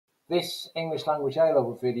This English language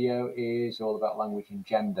A-level video is all about language and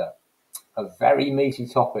gender, a very meaty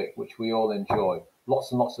topic which we all enjoy.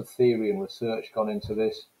 Lots and lots of theory and research gone into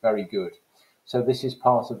this, very good. So this is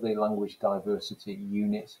part of the language diversity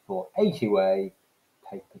unit for AQA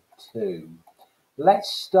paper 2. Let's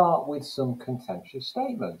start with some contentious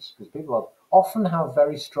statements, because people often have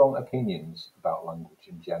very strong opinions about language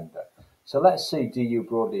and gender. So let's see, do you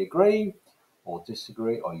broadly agree or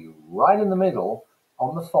disagree, or are you right in the middle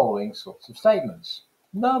on the following sorts of statements?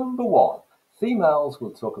 Number 1, females will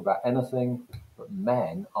talk about anything, but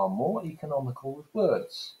men are more economical with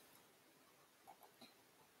words.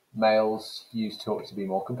 Males use talk to be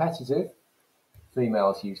more competitive.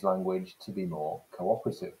 Females use language to be more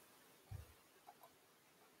cooperative.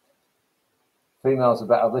 Females are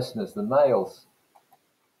better listeners than males.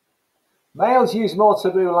 Males use more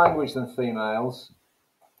taboo language than females.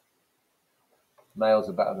 Males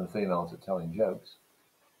are better than females at telling jokes.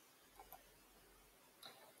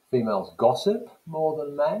 Females gossip more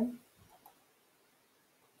than men.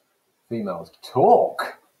 Females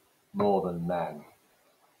talk more than men.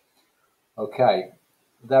 Okay,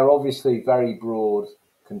 they're obviously very broad,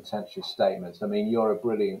 contentious statements. I mean, you're a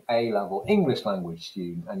brilliant A-level English language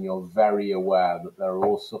student, and you're very aware that there are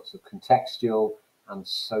all sorts of contextual and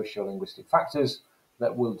sociolinguistic factors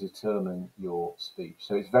that will determine your speech.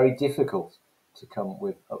 So it's very difficult to come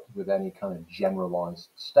with any kind of generalized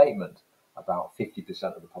statement about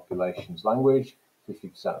 50% of the population's language,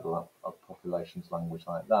 50% of the population's language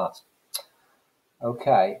like that.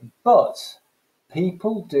 Okay, but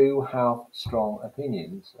people do have strong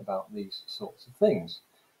opinions about these sorts of things,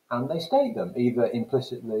 and they state them either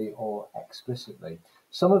implicitly or explicitly.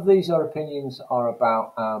 Some of these opinions are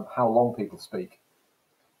about how long people speak.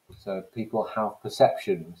 So people have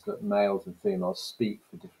perceptions that males and females speak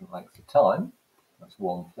for different lengths of time. That's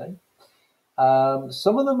one thing.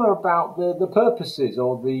 Some of them are about the purposes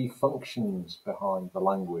or the functions behind the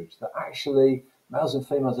language, that actually males and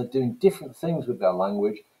females are doing different things with their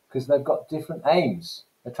language because they've got different aims.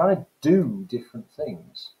 They're trying to do different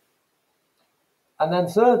things. And then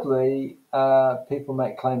thirdly, people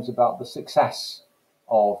make claims about the success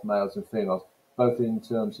of males and females, both in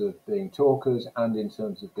terms of being talkers and in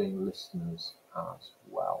terms of being listeners as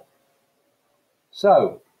well.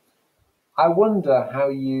 So, I wonder how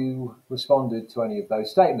you responded to any of those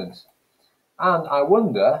statements. And I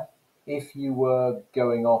wonder if you were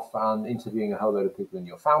going off and interviewing a whole load of people in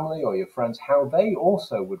your family or your friends, how they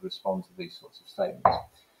also would respond to these sorts of statements.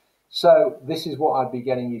 So this is what I'd be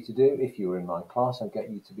getting you to do if you were in my class. I'd get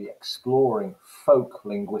you to be exploring folk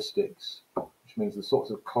linguistics, which means the sorts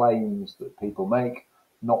of claims that people make,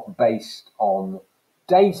 not based on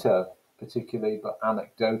data particularly, but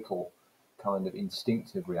anecdotal kind of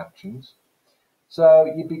instinctive reactions. So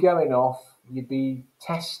you'd be going off, you'd be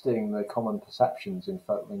testing the common perceptions in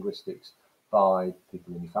folk linguistics by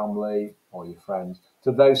people in your family or your friends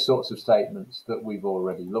to those sorts of statements that we've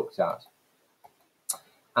already looked at.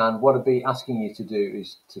 And what I'd be asking you to do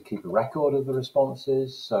is to keep a record of the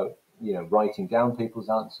responses. So, writing down people's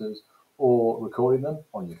answers or recording them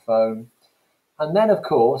on your phone. And then, of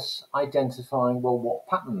course, identifying, well, what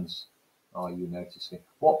patterns are you noticing?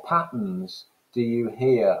 What patterns do you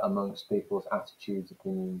hear amongst people's attitudes,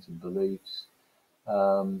 opinions, and beliefs?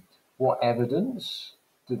 What evidence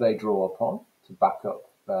do they draw upon to back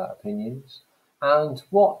up their opinions? And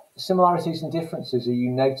what similarities and differences are you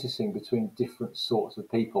noticing between different sorts of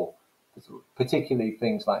people, particularly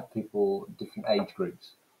things like people, different age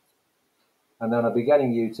groups? And then I'll be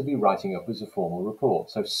getting you to be writing up as a formal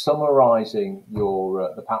report. So summarising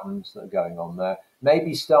your the patterns that are going on there,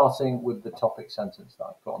 maybe starting with the topic sentence that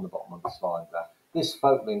I've put on the bottom of the slide there. This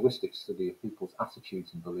folk linguistics study of people's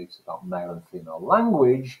attitudes and beliefs about male and female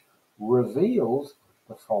language revealed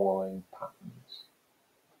the following patterns.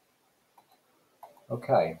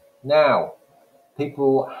 Okay, now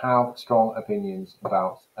people have strong opinions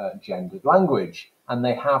about gendered language, and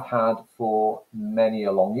they have had for many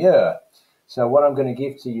a long year. So what I'm going to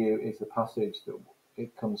give to you is the passage that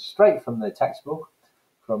it comes straight from the textbook.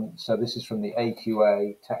 So this is from the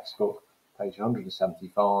AQA textbook, page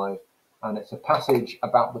 175, and it's a passage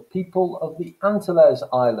about the people of the Antilles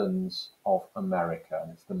Islands of America,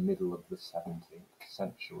 and it's the middle of the 17th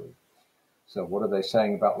century. So what are they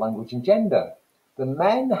saying about language and gender? The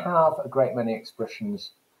men have a great many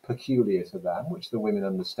expressions peculiar to them, which the women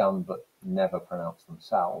understand but never pronounce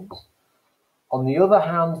themselves. On the other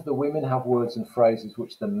hand, the women have words and phrases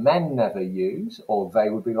which the men never use, or they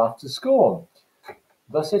would be laughed to scorn.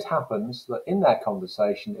 Thus it happens that in their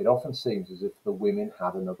conversation, it often seems as if the women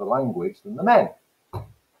had another language than the men.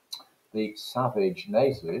 the savage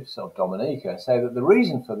natives of Dominica, say that the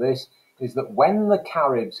reason for this is that when the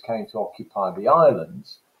Caribs came to occupy the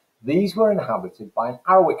islands, these were inhabited by an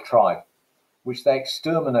Arawak tribe, which they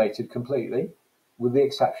exterminated completely, with the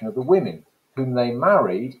exception of the women, whom they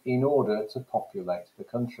married in order to populate the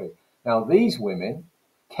country. Now, these women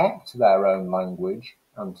kept their own language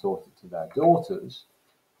and taught it to their daughters,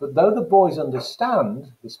 but though the boys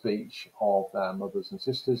understand the speech of their mothers and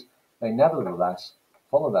sisters, they nevertheless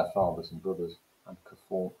follow their fathers and brothers and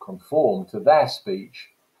conform to their speech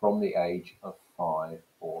from the age of 5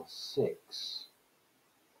 or 6.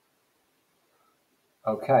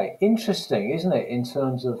 Okay, interesting, isn't it, in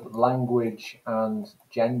terms of language and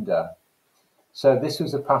gender? So this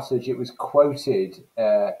was a passage, it was quoted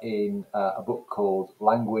in a book called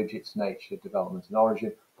Language, Its Nature, Development and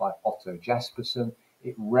Origin by Otto Jespersen.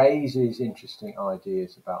 It raises interesting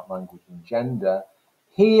ideas about language and gender.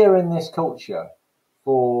 Here in this culture,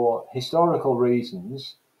 for historical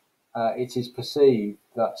reasons, it is perceived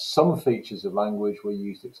that some features of language were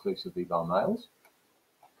used exclusively by males.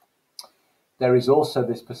 There is also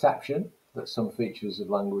this perception that some features of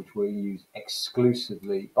language were used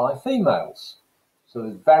exclusively by females. So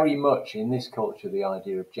there's very much in this culture the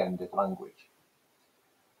idea of gendered language.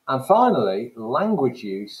 And finally, language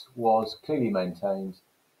use was clearly linked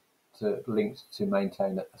to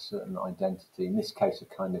maintain a certain identity, in this case a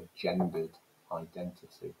kind of gendered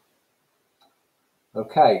identity.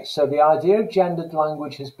 Okay, so the idea of gendered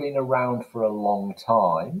language has been around for a long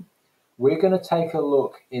time. We're going to take a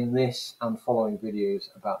look in this and following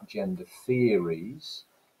videos about gender theories.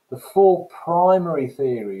 The 4 primary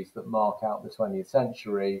theories that mark out the 20th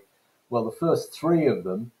century, well, the first 3 of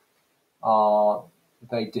them are,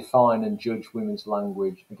 they define and judge women's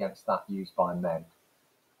language against that used by men.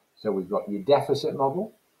 So we've got your deficit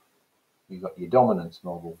model, you've got your dominance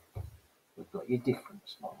model, we've got your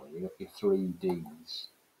difference model, you've got your 3 Ds.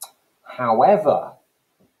 However,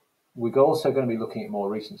 we're also going to be looking at more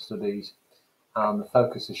recent studies, and the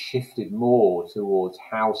focus has shifted more towards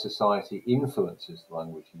how society influences the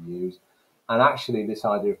language you use, and actually this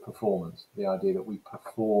idea of performance, the idea that we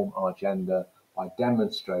perform our gender by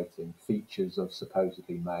demonstrating features of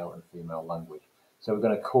supposedly male and female language. So we're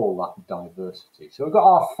going to call that diversity. So we've got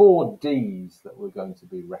our 4 Ds that we're going to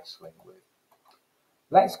be wrestling with.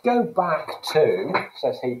 Let's go back to,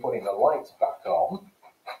 says he putting the lights back on,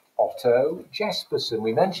 Otto Jespersen.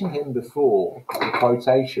 We mentioned him before. The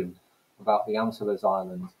quotation about the Antilles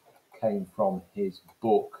Islands came from his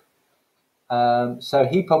book. So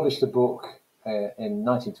he published a book in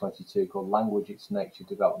 1922 called Language, Its Nature,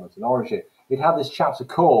 Development and Origin. It had this chapter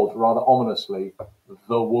called, rather ominously,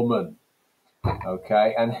 The Woman.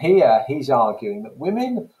 Okay, and here he's arguing that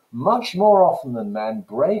women, much more often than men,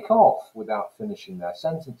 break off without finishing their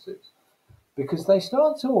sentences, because they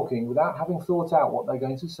start talking without having thought out what they're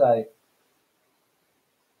going to say.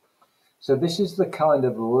 So this is the kind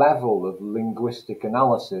of level of linguistic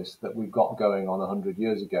analysis that we've got going on 100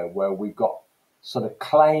 years ago, where we've got sort of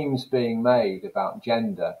claims being made about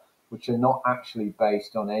gender, which are not actually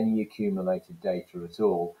based on any accumulated data at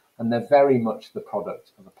all. And they're very much the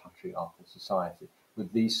product of a patriarchal society,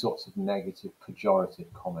 with these sorts of negative,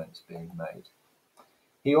 pejorative comments being made.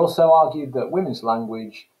 He also argued that women's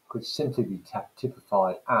language could simply be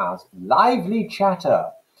typified as lively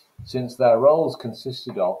chatter, since their roles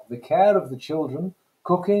consisted of the care of the children,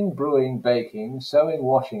 cooking, brewing, baking, sewing,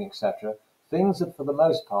 washing, etc., things that for the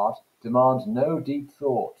most part demand no deep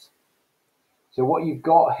thought. So what you've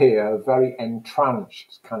got here are very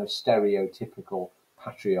entrenched, kind of stereotypical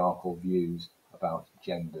patriarchal views about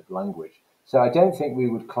gendered language. So I don't think we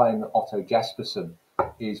would claim that Otto Jespersen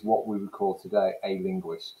is what we would call today a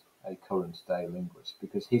linguist, a current day linguist,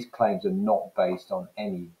 because his claims are not based on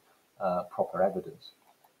any proper evidence.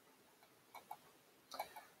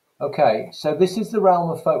 Okay, so this is the realm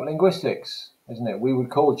of folk linguistics, isn't it? We would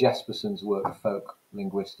call Jespersen's work folk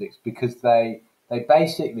linguistics because they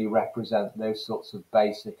basically represent those sorts of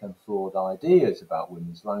basic and flawed ideas about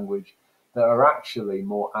women's language that are actually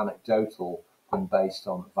more anecdotal than based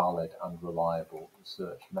on valid and reliable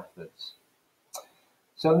research methods.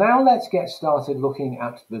 So now let's get started looking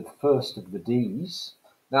at the first of the Ds.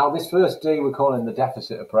 Now this first D we're calling the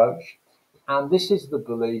deficit approach, and this is the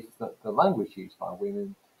belief that the language used by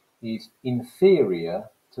women is inferior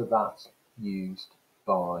to that used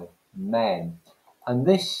by men. And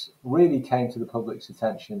this really came to the public's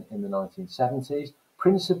attention in the 1970s,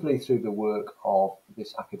 principally through the work of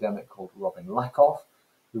this academic called Robin Lakoff,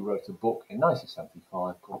 who wrote a book in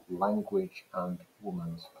 1975 called Language and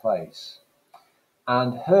Woman's Place.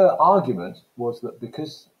 And her argument was that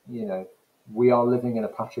because, we are living in a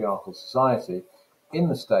patriarchal society, in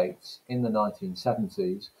the States in the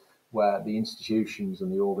 1970s, where the institutions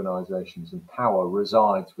and the organizations and power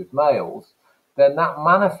resides with males, then that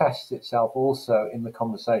manifests itself also in the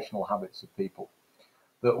conversational habits of people.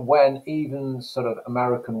 That when even sort of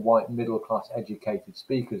American white middle class educated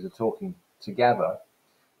speakers are talking together,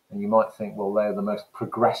 and you might think, well, they're the most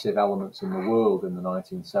progressive elements in the world in the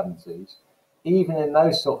 1970s, even in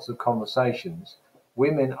those sorts of conversations,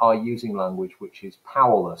 women are using language which is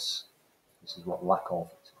powerless. This is what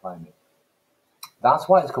Lakoff is claiming. That's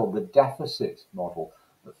why it's called the deficit model,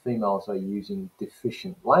 that females are using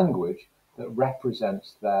deficient language that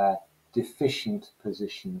represents their deficient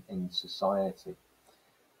position in society.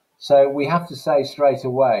 So we have to say straight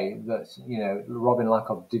away that, Robin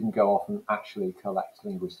Lakoff didn't go off and actually collect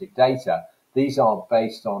linguistic data. These are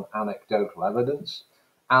based on anecdotal evidence,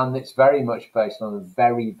 and it's very much based on a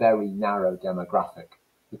very, very narrow demographic,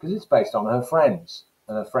 because it's based on her friends,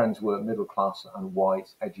 and her friends were middle class and white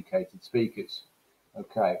educated speakers.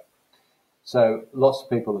 Okay, so lots of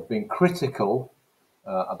people have been critical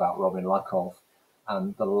about Robin Lakoff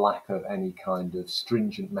and the lack of any kind of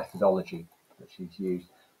stringent methodology that she's used.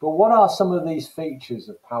 But what are some of these features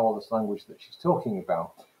of powerless language that she's talking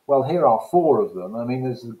about? Well, here are 4 of them. I mean,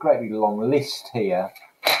 there's a great big long list here.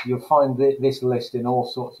 You'll find this list in all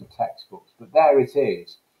sorts of textbooks, but there it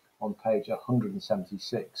is on page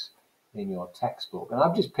 176 in your textbook. And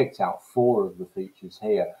I've just picked out 4 of the features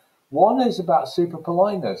here. One is about super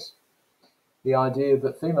politeness, the idea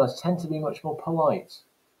that females tend to be much more polite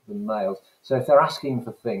than males. So if they're asking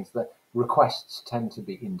for things, the requests tend to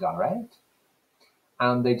be indirect,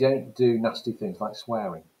 and they don't do nasty things like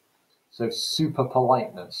swearing. So super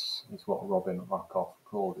politeness is what Robin Lakoff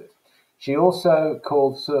called it. She also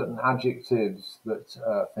called certain adjectives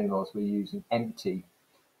that females were using empty.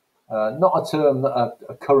 Not a term that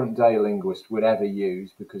a current day linguist would ever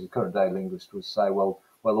use, because a current day linguist would say, well,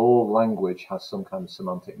 all language has some kind of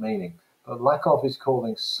semantic meaning. But Lakoff is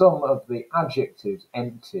calling some of the adjectives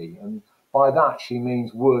empty, and by that she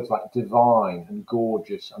means words like divine and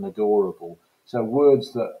gorgeous and adorable. So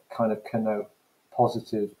words that kind of connote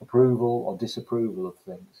positive approval or disapproval of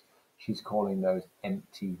things. She's calling those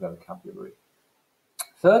empty vocabulary.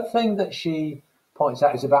 Third thing that she points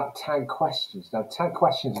out is about tag questions. Now, tag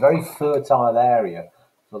questions is a very fertile area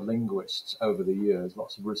for linguists over the years.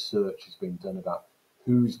 Lots of research has been done about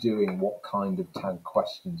who's doing what kind of tag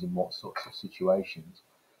questions in what sorts of situations.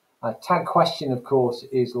 A tag question, of course,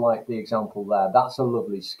 is like the example there. That's a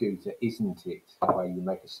lovely scooter, isn't it? Where you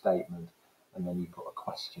make a statement and then you put a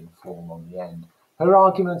question form on the end. Her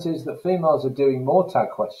argument is that females are doing more tag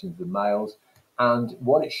questions than males, and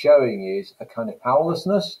what it's showing is a kind of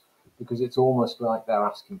powerlessness, because it's almost like they're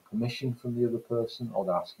asking permission from the other person, or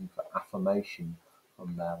they're asking for affirmation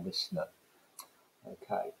from their listener.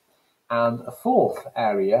 Okay. And a fourth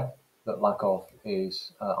area that Lakoff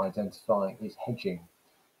is identifying is hedging.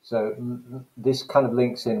 So this kind of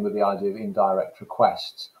links in with the idea of indirect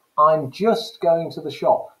requests. I'm just going to the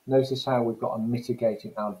shop. Notice how we've got a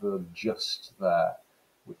mitigating adverb just there,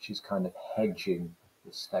 which is kind of hedging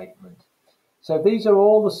the statement. So these are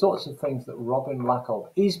all the sorts of things that Robin Lakoff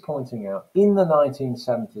is pointing out in the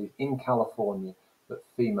 1970s in California that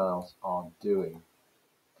females are doing.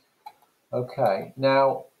 Okay,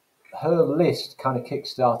 now her list kind of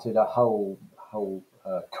kick-started a whole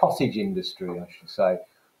cottage industry, I should say,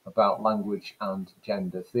 about language and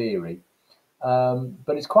gender theory.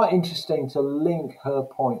 But it's quite interesting to link her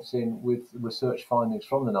points in with research findings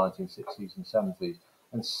from the 1960s and 70s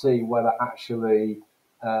and see whether actually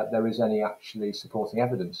there is any actually supporting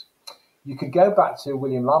evidence. You could go back to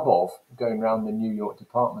William Labov going around the New York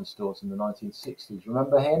department stores in the 1960s.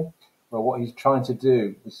 Remember him? Well, what he's trying to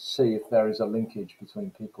do is to see if there is a linkage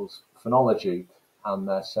between people's phonology and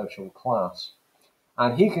their social class.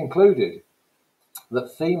 And he concluded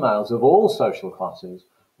that females of all social classes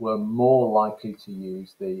were more likely to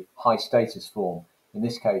use the high status form. In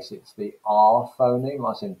this case, it's the R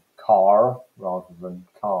phoneme, as in car rather than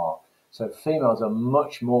car. So females are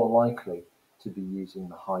much more likely to be using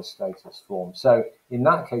the high status form. So in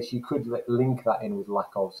that case, you could link that in with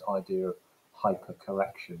Lakoff's idea of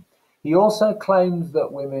hypercorrection. He also claimed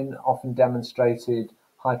that women often demonstrated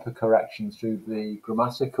hypercorrection through the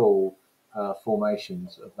grammatical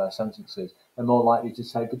formations of their sentences. They're more likely to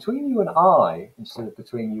say between you and I instead of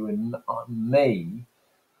between you and me,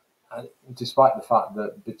 despite the fact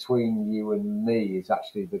that between you and me is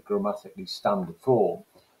actually the grammatically standard form.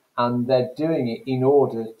 And they're doing it in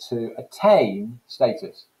order to attain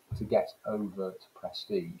status, to get overt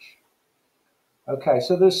prestige. Okay,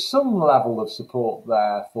 so there's some level of support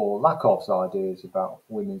there for Lakoff's ideas about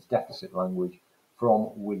women's deficit language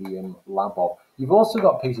from William Lakoff. You've also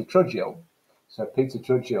got Peter Trudgill. So Peter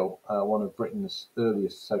Trudgill, one of Britain's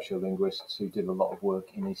earliest sociolinguists who did a lot of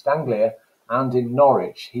work in East Anglia and in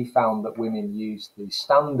Norwich, he found that women used the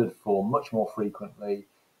standard form much more frequently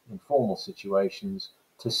in formal situations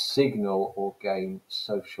to signal or gain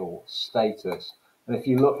social status. And if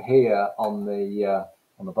you look here on the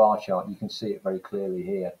bar chart, you can see it very clearly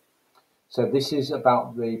here. So this is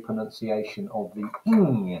about the pronunciation of the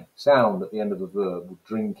ing sound at the end of a verb,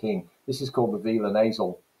 drinking. This is called the velar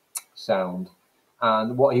nasal sound.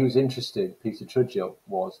 And what he was interested, Peter Trudgill,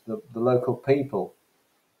 was the local people.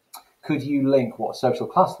 Could you link what social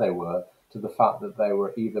class they were to the fact that they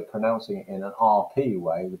were either pronouncing it in an RP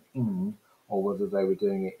way with ing, or whether they were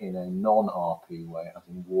doing it in a non-RP way, as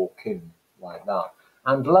in walk in, like that.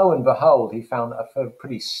 And lo and behold, he found a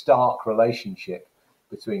pretty stark relationship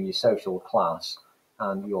between your social class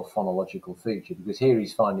and your phonological feature, because here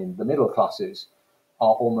he's finding the middle classes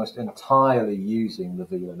are almost entirely using the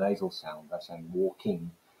velar nasal sound. They're saying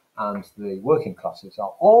walking, and the working classes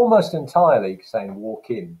are almost entirely saying walk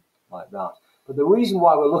in, like that. But the reason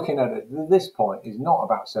why we're looking at it at this point is not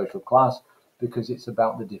about social class, because it's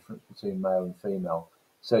about the difference between male and female.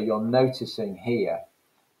 So you're noticing here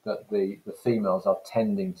that the females are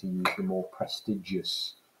tending to use the more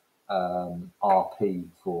prestigious RP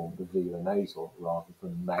form, the velar nasal, rather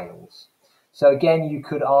than males. So again, you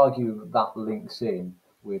could argue that that links in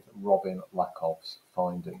with Robin Lakoff's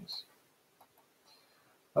findings.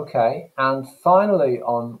 Okay, and finally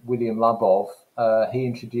on William Lakoff, he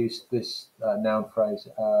introduced this noun phrase,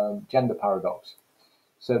 gender paradox.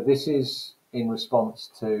 So this is in response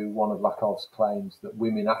to one of Lakoff's claims that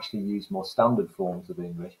women actually use more standard forms of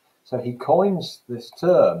English. So he coins this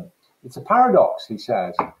term. It's a paradox, he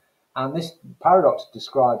says. And this paradox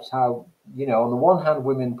describes how, on the one hand,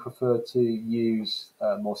 women prefer to use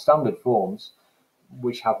more standard forms,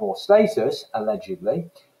 which have more status, allegedly.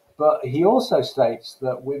 But he also states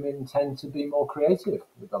that women tend to be more creative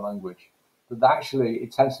with the language. That actually,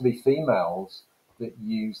 it tends to be females that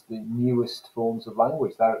use the newest forms of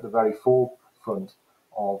language. They're at the very forefront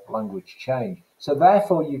of language change. So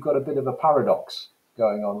therefore, you've got a bit of a paradox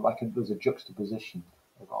going on, there's a juxtaposition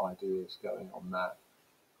of ideas going on there.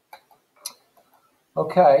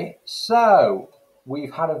 Okay, so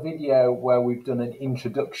we've had a video where we've done an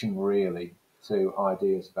introduction really to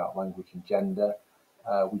ideas about language and gender.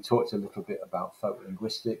 We talked a little bit about folk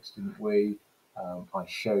linguistics, didn't we? I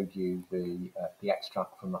showed you the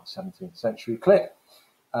extract from that 17th century clip.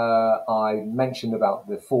 I mentioned about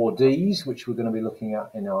the 4 Ds, which we're going to be looking at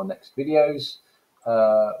in our next videos.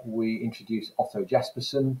 We introduced Otto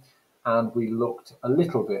Jespersen, and we looked a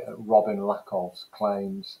little bit at Robin Lakoff's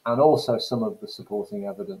claims and also some of the supporting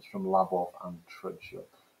evidence from Lakoff and Trudgill.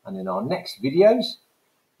 And in our next videos,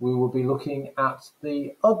 we will be looking at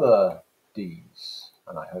the other Ds,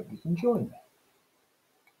 and I hope you can join me.